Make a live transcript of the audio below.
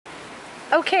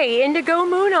Okay,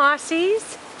 IndigoMoon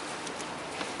Aussies,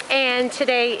 and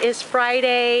today is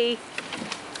Friday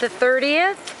the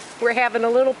 30th. We're having a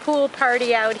little pool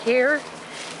party out here,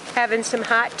 having some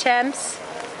hot temps,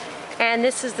 and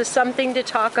this is the something to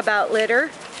talk about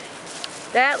litter.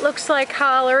 That looks like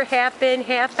Holler, half in,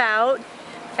 half out.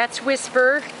 That's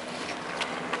Whisper.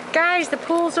 Guys, the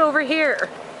pool's over here.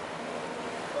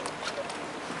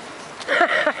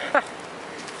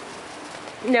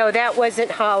 No, that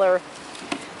wasn't Holler.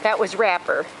 That was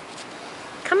Rapper.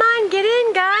 Come on, get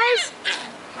in, guys.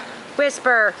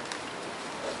 Whisper.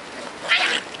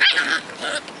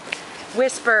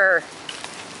 Whisper.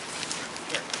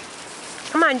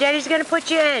 Come on, Daddy's gonna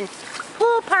put you in.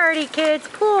 Pool party, kids,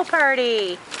 pool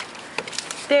party.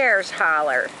 There's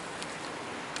Holler.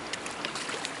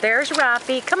 There's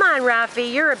Rafi. Come on,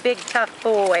 Rafi, you're a big, tough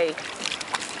boy.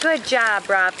 Good job,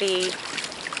 Rafi.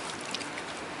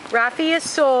 Rafi is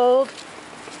sold.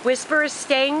 Whisper is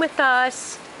staying with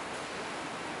us.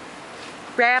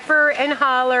 Rapper and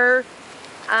Holler.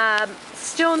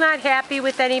 Still not happy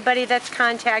with anybody that's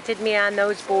contacted me on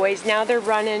those boys. Now they're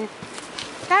running.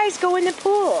 Guys, go in the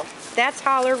pool. That's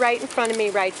Holler right in front of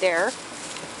me right there.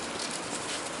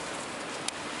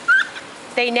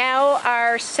 They now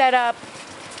are set up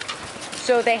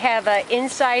so they have an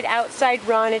inside-outside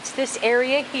run. It's this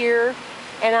area here.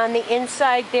 And on the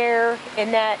inside there,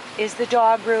 and that is the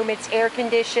dog room. It's air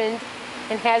conditioned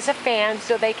and has a fan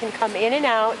so they can come in and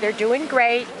out. They're doing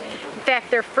great. In fact,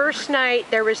 their first night,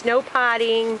 there was no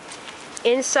pottying.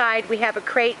 Inside, we have a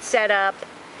crate set up,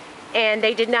 and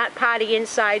they did not potty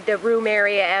inside the room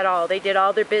area at all. They did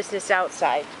all their business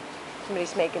outside.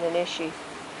 Somebody's making an issue.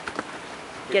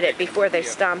 Get it before they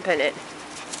stomp in it.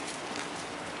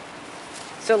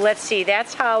 So let's see,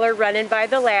 that's Holler running by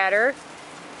the ladder.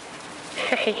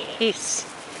 He's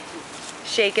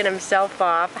shaking himself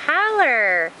off.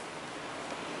 Holler!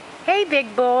 Hey,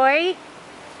 big boy.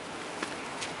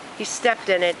 He stepped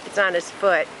in it. It's on his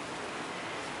foot.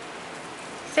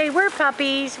 Say, we're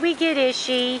puppies. We get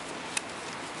ishy.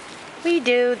 We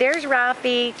do. There's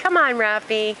Rafi. Come on,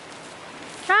 Rafi.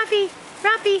 Rafi!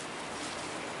 Rafi!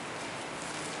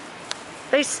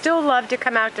 They still love to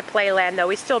come out to Playland, though.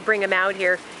 We still bring them out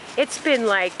here. It's been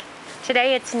like...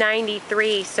 Today it's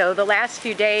 93, so the last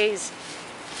few days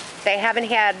they haven't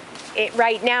had it.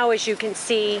 Right now, as you can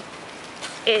see,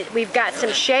 we've got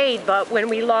some shade, but when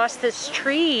we lost this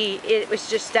tree, it was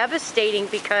just devastating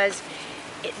because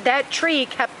that tree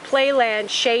kept Playland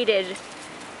shaded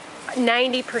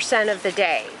 90% of the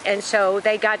day, and so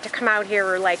they got to come out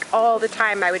here like all the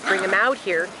time. I would bring them out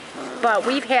here, but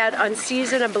we've had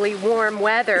unseasonably warm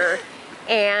weather,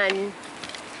 and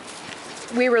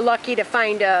we were lucky to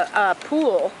find a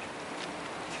pool.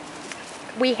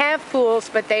 We have pools,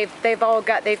 but they've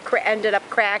ended up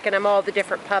cracking them, all the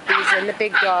different puppies and the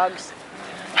big dogs.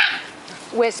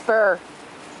 Whisper.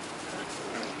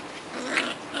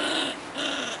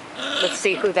 Let's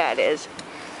see who that is.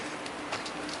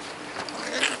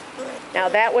 Now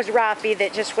that was Rafi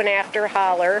that just went after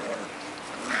Holler.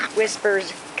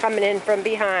 Whisper's coming in from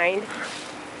behind.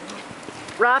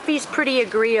 Rafi's pretty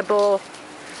agreeable.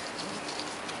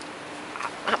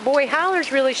 Boy,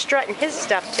 Holler's really strutting his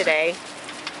stuff today.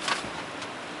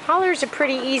 Holler's a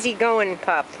pretty easygoing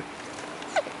pup.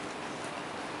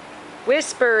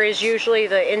 Whisper is usually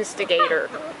the instigator.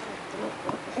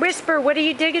 Whisper, what are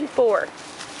you digging for?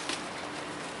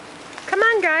 Come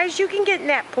on, guys, you can get in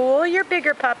that pool. You're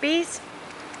bigger puppies.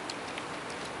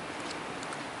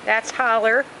 That's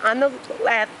Holler on the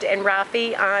left and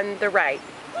Rafi on the right.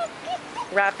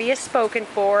 Rafi is spoken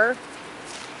for.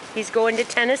 He's going to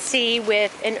Tennessee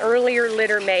with an earlier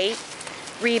litter mate,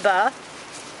 Reba,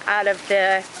 out of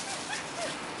the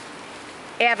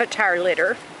Avatar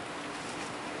litter.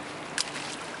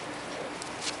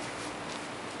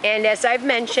 And as I've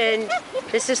mentioned,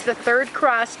 this is the third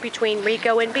cross between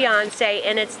Rico and Beyonce,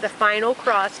 and it's the final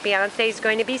cross. Beyonce is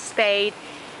going to be spayed.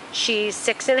 She's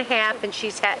 6.5, and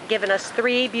she's given us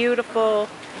 3 beautiful,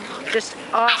 just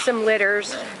awesome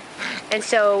litters. And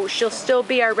so she'll still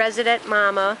be our resident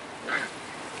mama,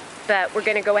 but we're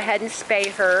going to go ahead and spay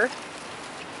her.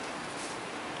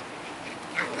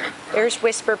 There's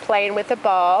Whisper playing with a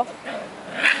ball.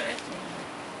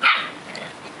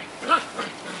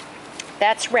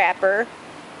 That's Rapper.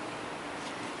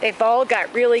 They've all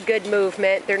got really good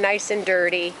movement. They're nice and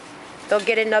dirty. They'll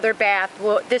get another bath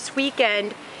this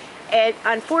weekend. And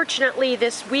unfortunately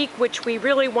this week, which we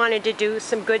really wanted to do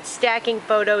some good stacking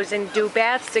photos and do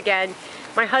baths again,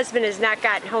 my husband has not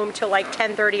gotten home till like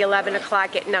 10:30, 11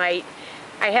 o'clock at night.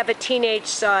 I have a teenage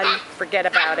son, forget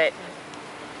about it.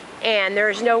 And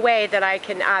there's no way that I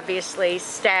can obviously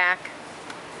stack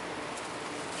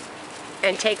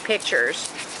and take pictures.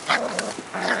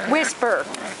 Whisper.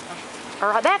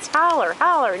 Or that's Holler.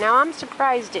 Holler. Now I'm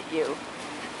surprised at you.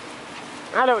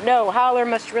 I don't know. Holler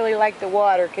must really like the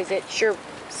water because it sure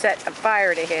set a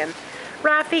fire to him.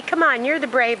 Rafi, come on. You're the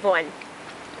brave one.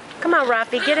 Come on,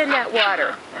 Rafi. Get in that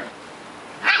water.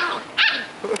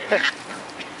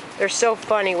 They're so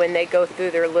funny when they go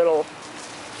through their little...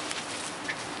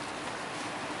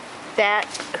 That,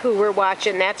 who we're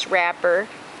watching, that's Rapper.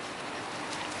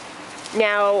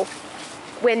 Now,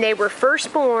 when they were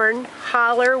first born,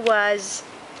 Holler was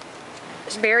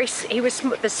he was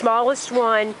the smallest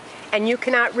one, and you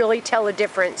cannot really tell a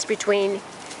difference between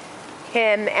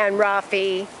him and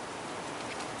Rafi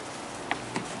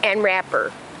and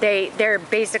Rapper. They're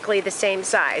basically the same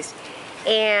size.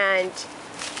 And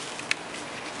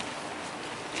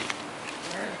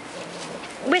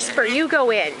Whisper, you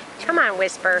go in. Come on,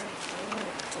 Whisper.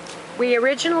 We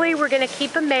originally were going to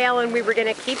keep a male and we were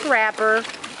going to keep Rapper,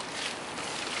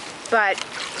 but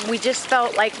we just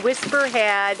felt like Whisper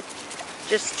had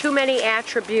just too many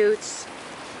attributes,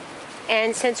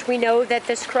 and since we know that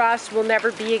this cross will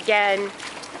never be again,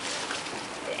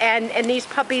 and these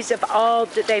puppies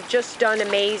they've just done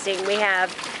amazing. We have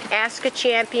ASCA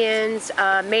champions,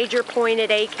 major point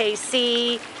at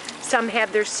AKC, some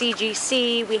have their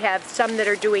CGC, we have some that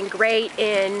are doing great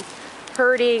in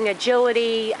herding,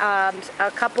 agility, a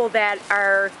couple that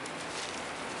are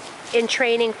in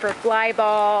training for fly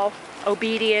ball,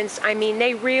 obedience. I mean,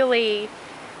 they really,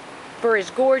 for as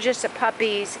gorgeous a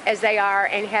puppies as they are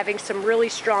and having some really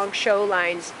strong show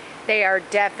lines, they are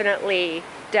definitely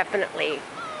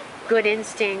good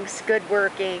instincts, good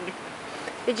working.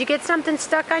 Did you get something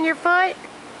stuck on your foot?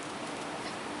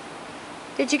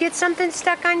 Did you get something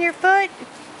stuck on your foot?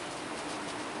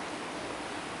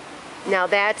 Now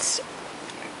that's...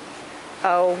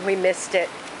 Oh, we missed it.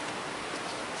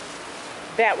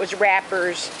 That was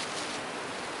Rapper's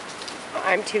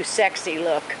I'm too sexy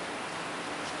look.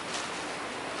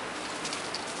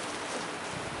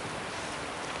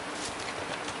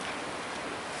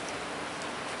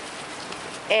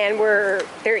 And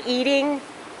they're eating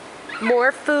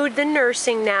more food than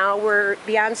nursing now.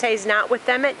 Beyonce's not with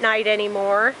them at night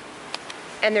anymore.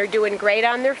 And they're doing great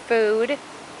on their food.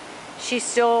 She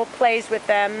still plays with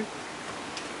them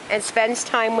and spends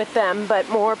time with them, but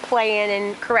more playing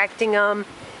and correcting them,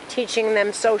 teaching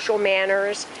them social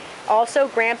manners. Also,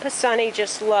 Grandpa Sonny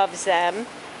just loves them,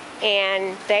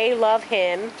 and they love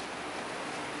him.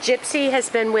 Gypsy has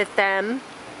been with them.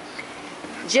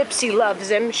 Gypsy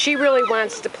loves him. She really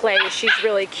wants to play. She's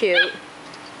really cute.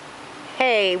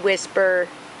 Hey, Whisper.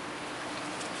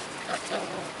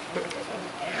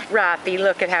 Rafi,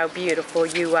 look at how beautiful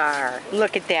you are.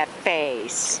 Look at that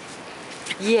face.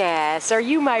 Yes, are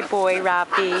you my boy,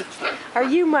 Rafi? Are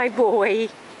you my boy?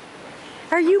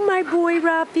 Are you my boy,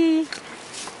 Rafi?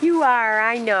 You are,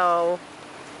 I know.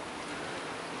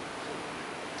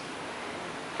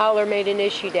 Holler made an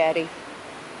issue, Daddy.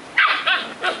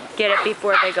 Get it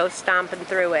before they go stomping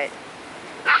through it.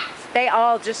 They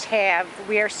all just have,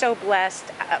 we are so blessed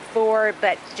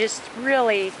but just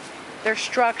really, their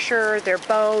structure, their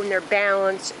bone, their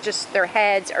balance, just their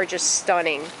heads are just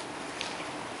stunning.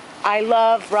 I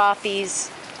love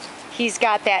Rafi's. He's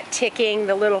got that ticking,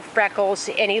 the little freckles,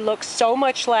 and he looks so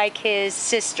much like his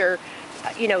sister.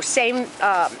 You know, same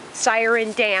sire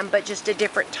and dam, but just a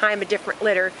different time, a different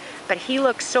litter. But he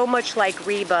looks so much like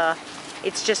Reba.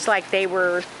 It's just like they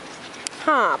were,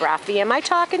 huh, Rafi, am I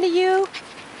talking to you?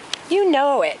 You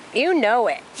know it. You know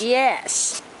it.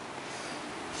 Yes.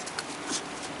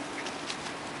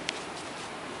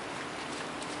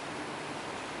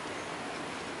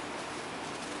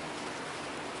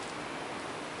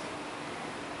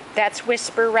 That's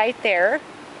Whisper right there,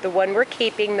 the one we're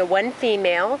keeping, the one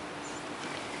female.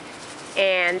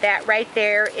 And that right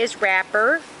there is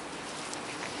Rapper.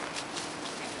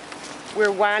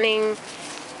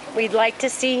 We'd like to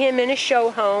see him in a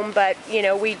show home, but you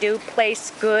know, we do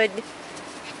place good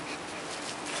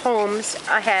homes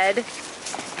ahead.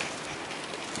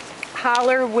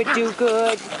 Holler would do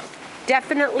good.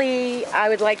 Definitely, I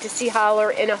would like to see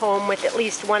Holler in a home with at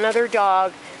least one other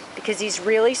dog, because he's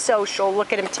really social.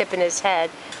 Look at him tipping his head.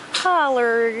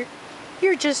 Holler,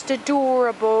 you're just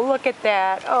adorable. Look at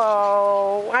that.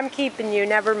 Oh, I'm keeping you.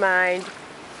 Never mind.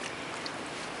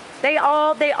 They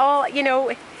all, you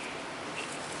know,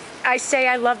 I say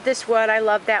I love this one, I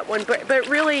love that one, but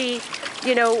really,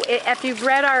 you know, if you've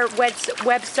read our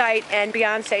website and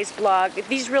Beyonce's blog,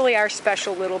 these really are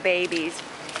special little babies.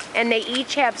 And they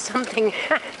each have something.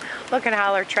 Look at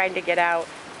Holler trying to get out.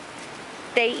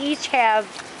 They each have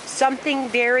something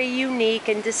very unique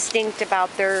and distinct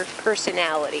about their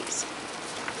personalities.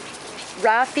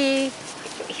 Rafi,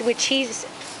 which he's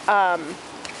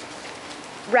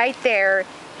right there,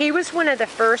 he was one of the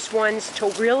first ones to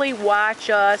really watch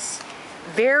us,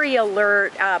 very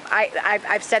alert.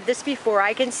 I've said this before,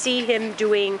 I can see him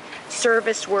doing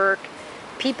service work,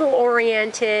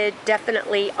 people-oriented,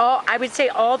 definitely. I would say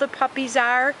all the puppies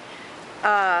are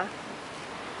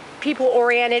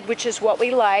people-oriented, which is what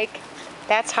we like.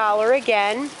 That's Holler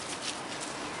again.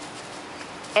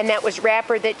 And that was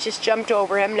Rapper that just jumped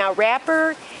over him. Now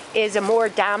Rapper is a more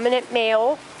dominant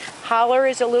male. Holler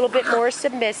is a little bit more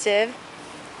submissive.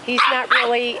 He's not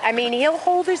really, I mean, he'll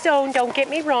hold his own, don't get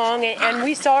me wrong. And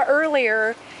we saw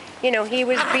earlier, you know, he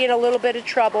was being a little bit of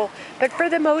trouble. But for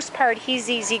the most part, he's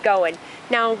easygoing.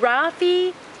 Now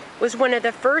Rafi was one of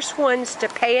the first ones to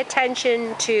pay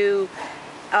attention, to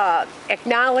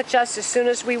acknowledge us as soon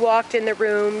as we walked in the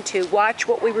room, to watch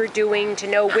what we were doing, to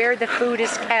know where the food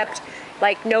is kept,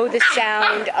 like know the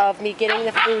sound of me getting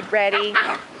the food ready.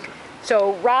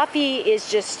 So Rafi is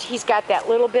just, he's got that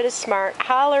little bit of smart.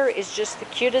 Holler is just the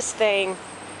cutest thing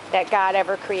that God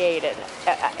ever created,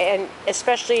 and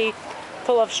especially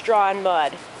full of straw and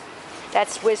mud.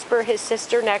 That's Whisper, his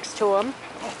sister, next to him.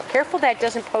 Careful that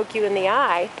doesn't poke you in the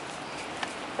eye.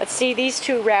 Let's see these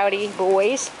two rowdy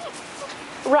boys.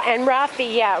 And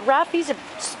Rafi, yeah, Rafi's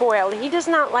spoiled. He does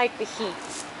not like the heat.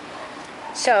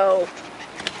 So,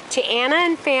 to Anna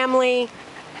and family,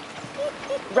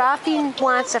 Rafi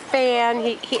wants a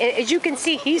fan. As you can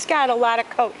see, he's got a lot of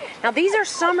coat. Now, these are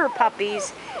summer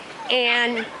puppies,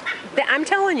 and I'm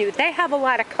telling you, they have a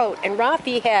lot of coat. And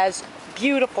Rafi has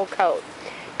beautiful coat.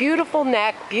 Beautiful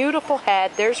neck, beautiful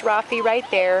head. There's Rafi right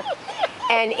there.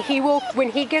 And he will,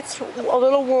 when he gets a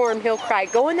little warm, he'll cry,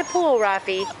 "Go in the pool,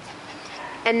 Rafi."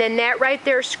 And then that right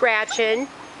there scratching,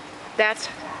 that's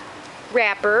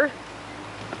Rapper.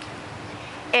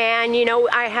 And you know,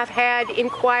 I have had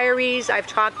inquiries, I've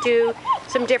talked to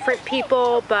some different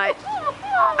people, but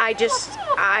I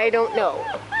don't know.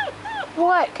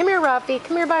 What? Come here, Rafi.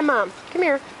 Come here by Mom. Come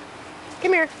here.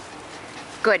 Come here.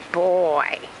 Good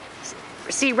boy.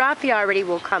 See, Rafi already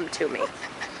will come to me.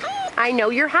 I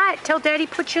know you're hot. Tell Daddy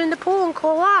put you in the pool and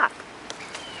cool off.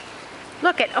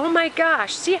 Look at, oh my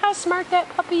gosh, see how smart that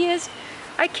puppy is?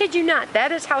 I kid you not,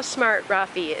 that is how smart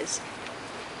Rafi is.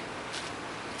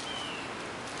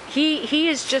 He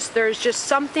is just, there's just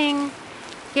something,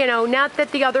 you know, not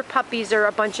that the other puppies are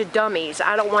a bunch of dummies.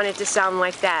 I don't want it to sound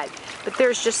like that. But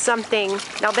there's just something,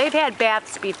 now they've had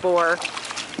baths before,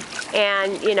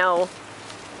 and you know,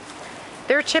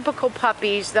 they're typical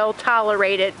puppies. They'll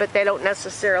tolerate it, but they don't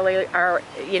necessarily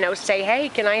say, "Hey,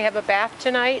 can I have a bath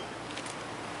tonight?"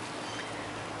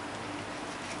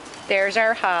 There's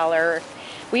our Holler.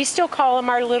 We still call him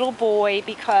our little boy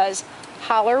because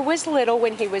Holler was little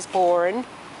when he was born,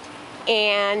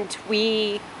 and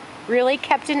we really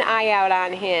kept an eye out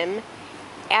on him.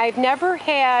 I've never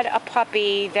had a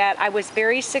puppy that I was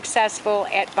very successful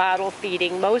at bottle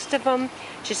feeding. Most of them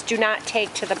just do not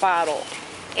take to the bottle.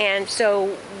 And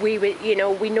so we would, you know,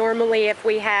 we normally, if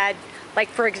we had, like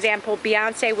for example,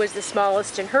 Beyonce was the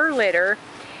smallest in her litter,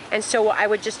 and so I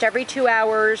would just every 2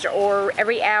 hours or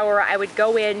every hour, I would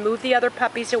go in, move the other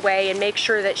puppies away, and make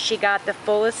sure that she got the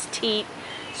fullest teat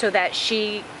so that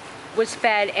she was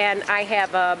fed. And I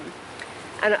have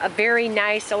a very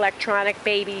nice electronic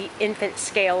baby infant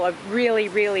scale, a really,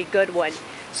 really good one.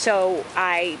 So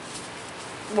I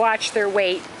watch their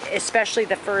weight, especially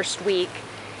the first week.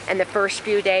 And the first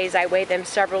few days, I weigh them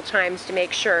several times to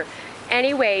make sure.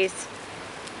 Anyways,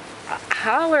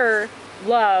 Holler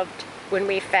loved when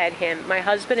we fed him. My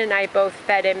husband and I both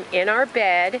fed him in our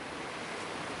bed,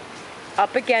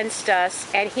 up against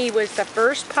us, and he was the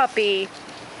first puppy,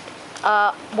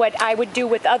 what I would do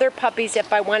with other puppies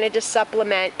if I wanted to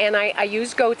supplement, and I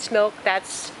use goat's milk.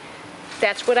 That's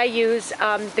what I use.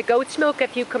 The goat's milk,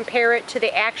 if you compare it to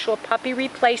the actual puppy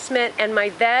replacement, and my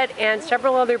vet and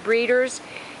several other breeders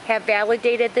have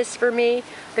validated this for me,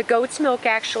 the goat's milk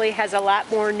actually has a lot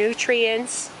more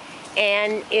nutrients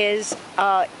and is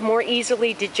more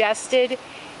easily digested,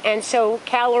 and so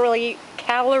calorie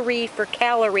for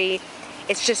calorie,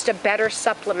 it's just a better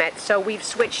supplement. So we've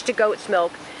switched to goat's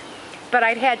milk, but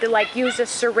I'd had to like use a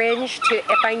syringe to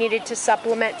if I needed to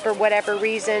supplement for whatever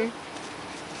reason.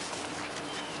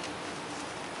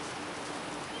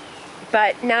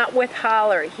 But not with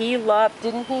Holler. He loved,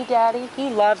 didn't he, Daddy? He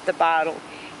loved the bottle.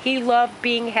 He loved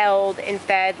being held and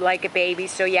fed like a baby.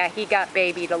 So yeah, he got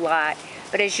babied a lot.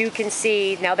 But as you can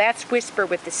see, now that's Whisper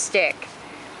with the stick.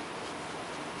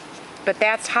 But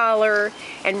that's Holler,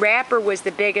 and Rapper was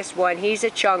the biggest one. He's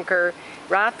a chunker.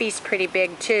 Rafi's pretty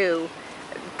big too.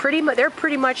 they're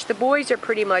pretty much, the boys are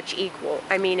pretty much equal.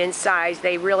 I mean, in size,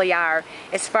 they really are.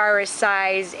 As far as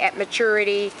size at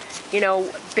maturity, you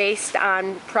know, based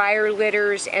on prior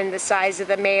litters and the size of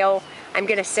the male, I'm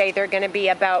going to say they're going to be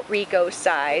about Rico's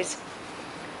size.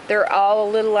 They're all a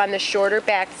little on the shorter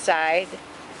back side,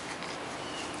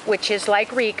 which is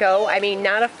like Rico. I mean,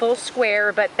 not a full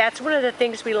square, but that's one of the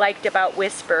things we liked about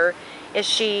Whisper, is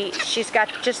she's got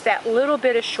just that little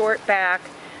bit of short back.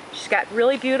 She's got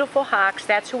really beautiful hocks.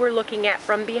 That's who we're looking at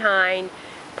from behind.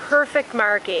 Perfect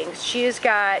markings. She has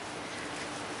got,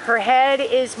 her head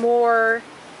is more,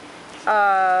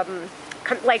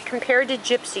 like compared to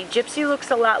Gypsy. Gypsy looks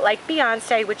a lot like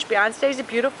Beyonce, which Beyonce is a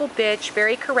beautiful bitch,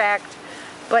 very correct.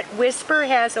 But Whisper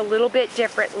has a little bit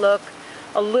different look,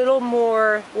 a little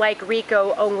more like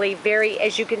Rico, only very,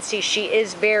 as you can see, she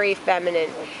is very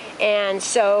feminine. And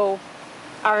so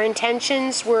our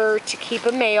intentions were to keep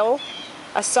a male,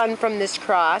 a son from this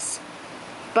cross,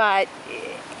 but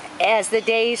as the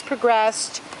days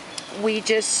progressed, we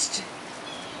just,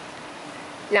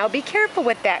 now be careful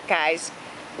with that, guys.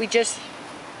 We just,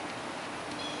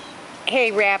 hey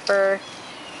Rapper,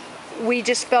 we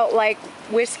just felt like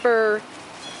Whisper,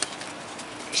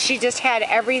 she just had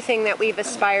everything that we've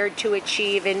aspired to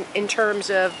achieve in terms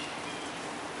of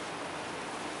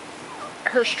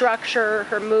her structure,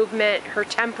 her movement, her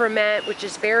temperament, which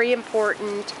is very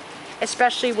important,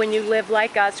 especially when you live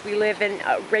like us. We live in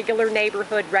a regular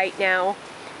neighborhood right now.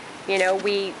 You know,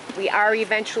 we are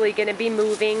eventually going to be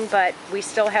moving, but we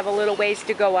still have a little ways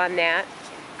to go on that.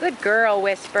 Good girl,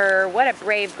 Whisper. What a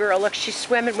brave girl. Look, she's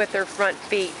swimming with her front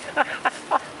feet.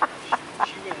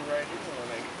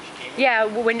 Yeah,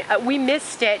 when we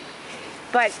missed it,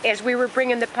 but as we were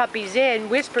bringing the puppies in,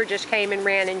 Whisper just came and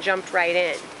ran and jumped right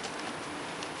in.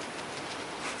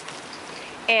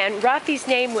 And Rafi's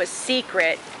name was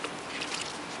Secret,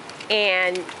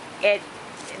 and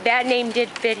that name did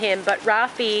fit him, but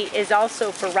Rafi is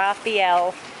also for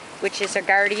Raphael, which is a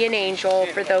guardian angel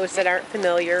for those that aren't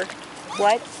familiar.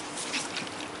 What?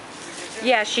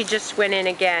 Yeah, she just went in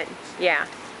again. Yeah.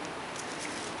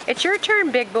 It's your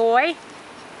turn, big boy.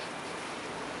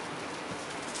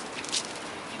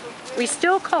 We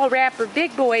still call Rapper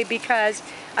Big Boy because,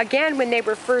 again, when they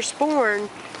were first born,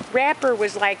 Rapper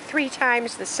was like 3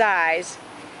 times the size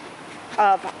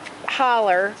of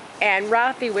Holler, and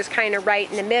Rafi was kind of right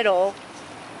in the middle,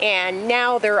 and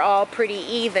now they're all pretty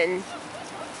even.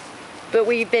 But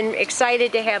we've been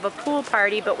excited to have a pool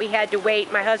party, but we had to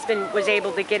wait. My husband was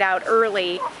able to get out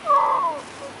early.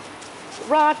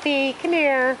 Rafi, come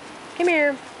here, come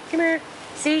here, come here.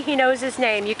 See, he knows his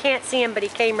name. You can't see him, but he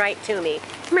came right to me.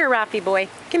 Come here, Rafi boy.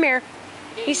 Come here.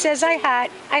 He says, I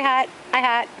hot, I hot, I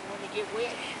hot.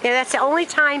 Yeah, that's the only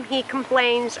time he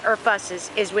complains or fusses,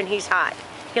 is when he's hot.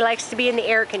 He likes to be in the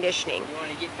air conditioning. You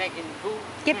want to get back in the pool?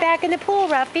 Get back in the pool,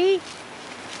 Rafi.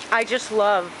 I just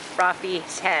love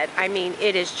Rafi's head. I mean,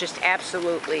 it is just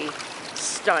absolutely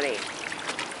stunning.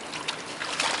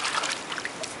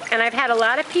 And I've had a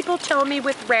lot of people tell me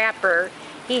with Rapper,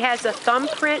 he has a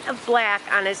thumbprint of black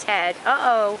on his head.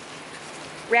 Uh-oh.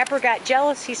 Rapper got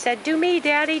jealous. He said, do me,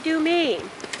 Daddy, do me.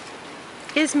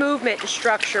 His movement and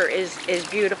structure is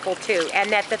beautiful too.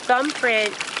 And that the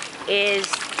thumbprint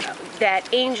is that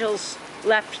angels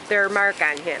left their mark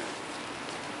on him.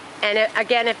 And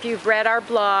again, if you've read our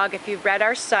blog, if you've read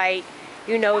our site,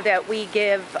 you know that we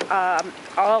give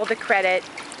all the credit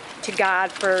to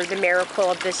God for the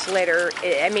miracle of this litter.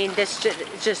 I mean, this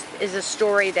just is a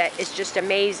story that is just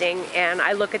amazing. And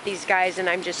I look at these guys and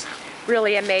I'm just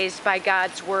really amazed by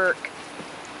God's work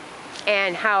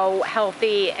and how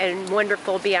healthy and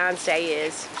wonderful Beyonce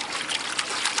is.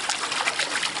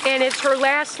 And it's her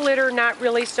last litter, not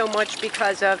really so much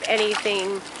because of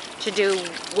anything to do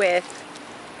with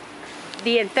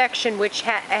the infection, which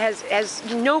has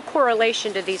no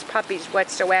correlation to these puppies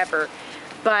whatsoever.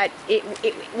 But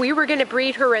we were going to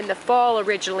breed her in the fall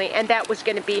originally, and that was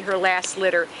going to be her last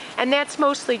litter. And that's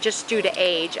mostly just due to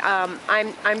age.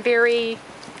 I'm very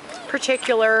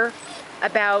particular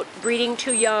about breeding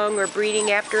too young or breeding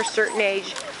after a certain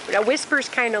age. Now, Whisper's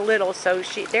kind of little, so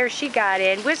there she got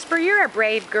in. Whisper, you're a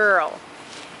brave girl.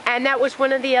 And that was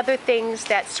one of the other things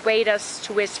that swayed us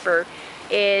to Whisper,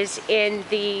 is in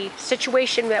the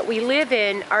situation that we live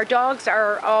in, our dogs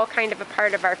are all kind of a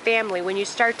part of our family. When you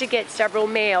start to get several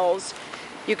males,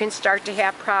 you can start to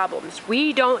have problems.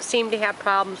 We don't seem to have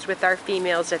problems with our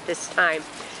females at this time.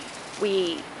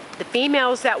 The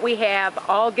females that we have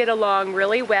all get along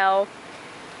really well.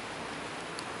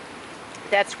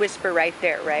 That's Whisper right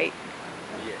there, right?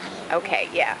 Yes. Okay,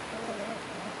 yeah.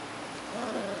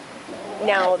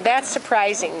 Now, that's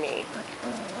surprising me.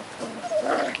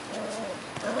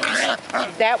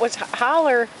 That was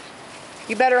Holler.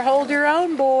 You better hold your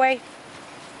own, boy.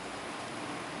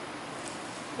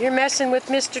 You're messing with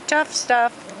Mr. Tough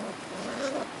Stuff.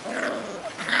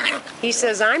 He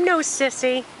says, I'm no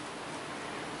sissy.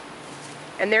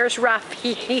 And there's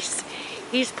Rafi.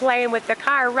 He's playing with the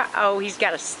car. Oh, he's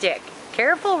got a stick.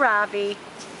 Careful, Rafi.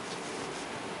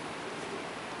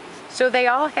 So they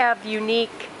all have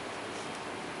unique...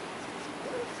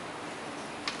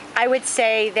 I would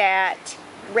say that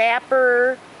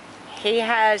Rapper, he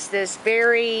has this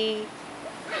very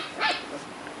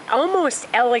almost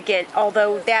elegant,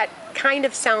 although that kind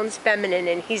of sounds feminine,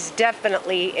 and he's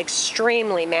definitely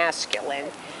extremely masculine.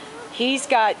 He's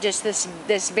got just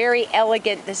this very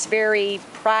elegant, this very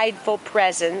prideful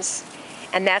presence,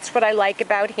 and that's what I like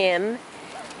about him.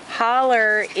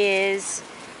 Holler is,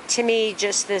 to me,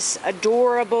 just this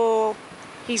adorable,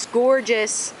 he's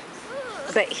gorgeous,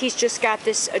 but he's just got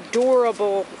this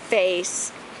adorable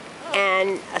face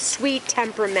and a sweet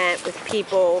temperament with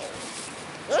people.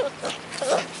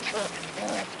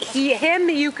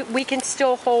 We can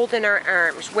still hold in our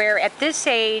arms, where at this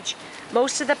age,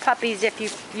 most of the puppies, if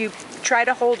you try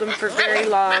to hold them for very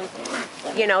long,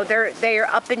 you know, they're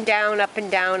up and down, up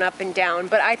and down, up and down.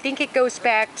 But I think it goes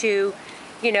back to,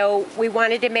 you know, we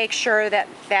wanted to make sure that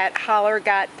Holler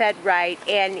got fed right,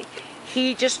 and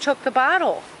he just took the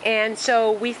bottle, and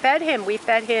so we fed him,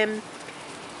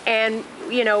 and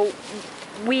you know,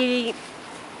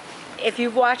 if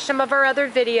you've watched some of our other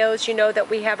videos, you know that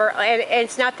we have our, and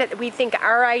it's not that we think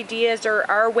our ideas or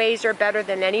our ways are better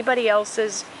than anybody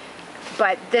else's,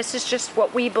 but this is just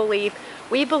what we believe.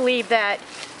 We believe that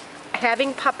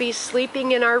having puppies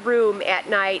sleeping in our room at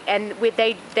night, and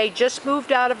they just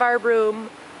moved out of our room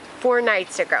 4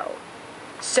 nights ago,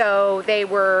 so they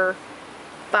were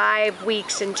 5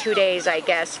 weeks and 2 days, I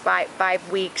guess,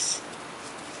 5 weeks,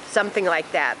 something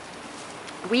like that.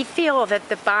 We feel that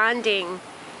the bonding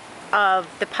of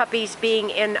the puppies being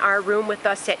in our room with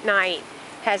us at night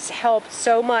has helped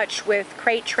so much with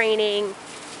crate training,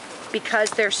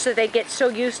 because they get so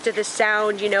used to the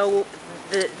sound, you know,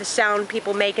 the sound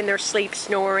people make in their sleep,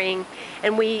 snoring,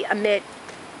 and we emit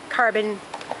carbon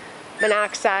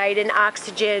monoxide and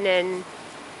oxygen and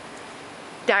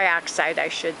dioxide, I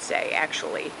should say,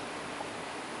 actually.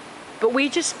 But we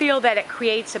just feel that it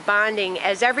creates a bonding.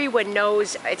 As everyone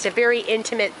knows, it's a very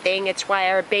intimate thing. It's why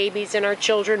our babies and our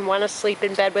children want to sleep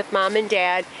in bed with mom and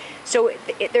dad. So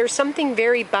there's something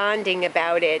very bonding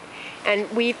about it. And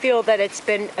we feel that it's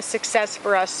been a success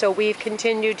for us, so we've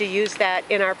continued to use that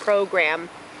in our program.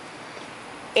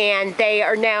 And they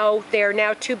are now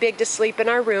too big to sleep in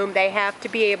our room. They have to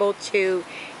be able to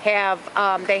have,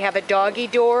 they have a doggy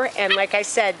door, and like I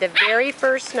said, the very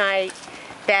first night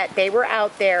that they were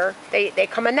out there, they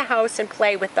come in the house and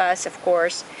play with us, of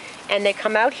course, and they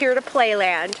come out here to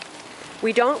Playland.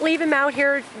 We don't leave them out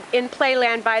here in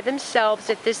Playland by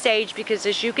themselves at this age, because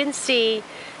as you can see,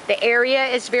 the area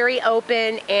is very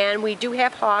open, and we do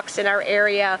have hawks in our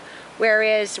area,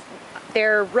 whereas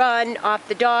they're run off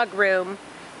the dog room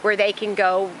where they can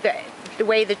go. The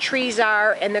way the trees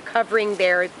are and the covering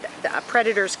there, the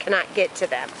predators cannot get to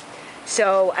them.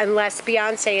 So unless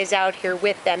Beyonce is out here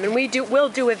with them, and we'll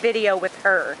do a video with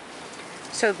her.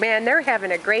 So man, they're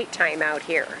having a great time out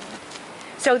here.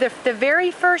 So the very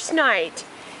first night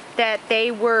that they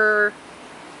were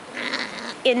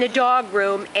in the dog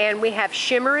room, and we have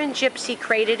Shimmer and Gypsy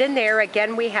crated in there.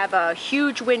 Again, we have a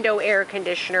huge window air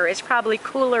conditioner. It's probably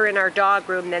cooler in our dog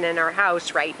room than in our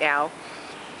house right now.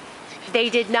 They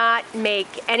did not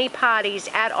make any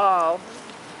potties at all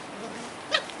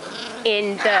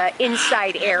in the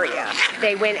inside area.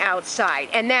 They went outside,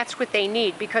 and that's what they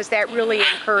need, because that really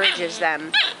encourages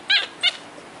them.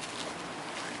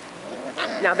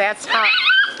 Now that's hot.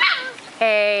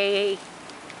 Hey,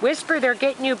 Whisper, they're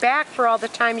getting you back for all the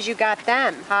times you got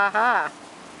them. Ha ha.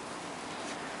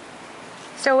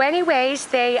 So anyways,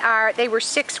 they were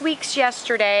 6 weeks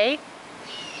yesterday,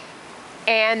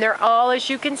 and they're all, as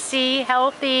you can see,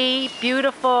 healthy,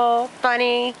 beautiful,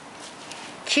 funny,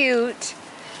 cute,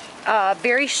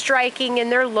 very striking in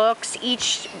their looks.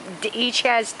 Each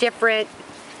has different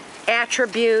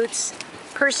attributes,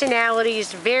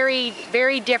 personalities, very,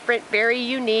 very different, very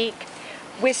unique.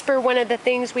 Whisper, one of the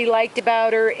things we liked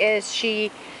about her is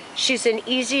she's an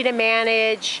easy to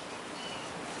manage.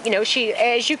 You know,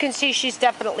 as you can see, she's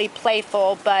definitely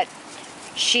playful, but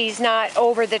she's not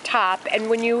over the top. And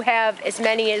when you have as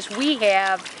many as we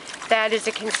have, that is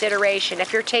a consideration.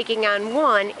 If you're taking on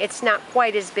one, it's not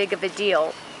quite as big of a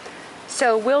deal.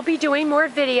 So we'll be doing more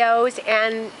videos,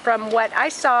 and from what I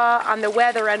saw on the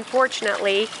weather,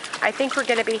 unfortunately, I think we're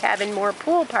going to be having more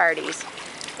pool parties.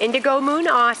 IndigoMoon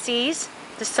Aussies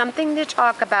to something to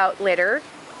talk about litter.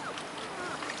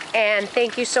 And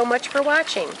thank you so much for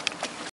watching.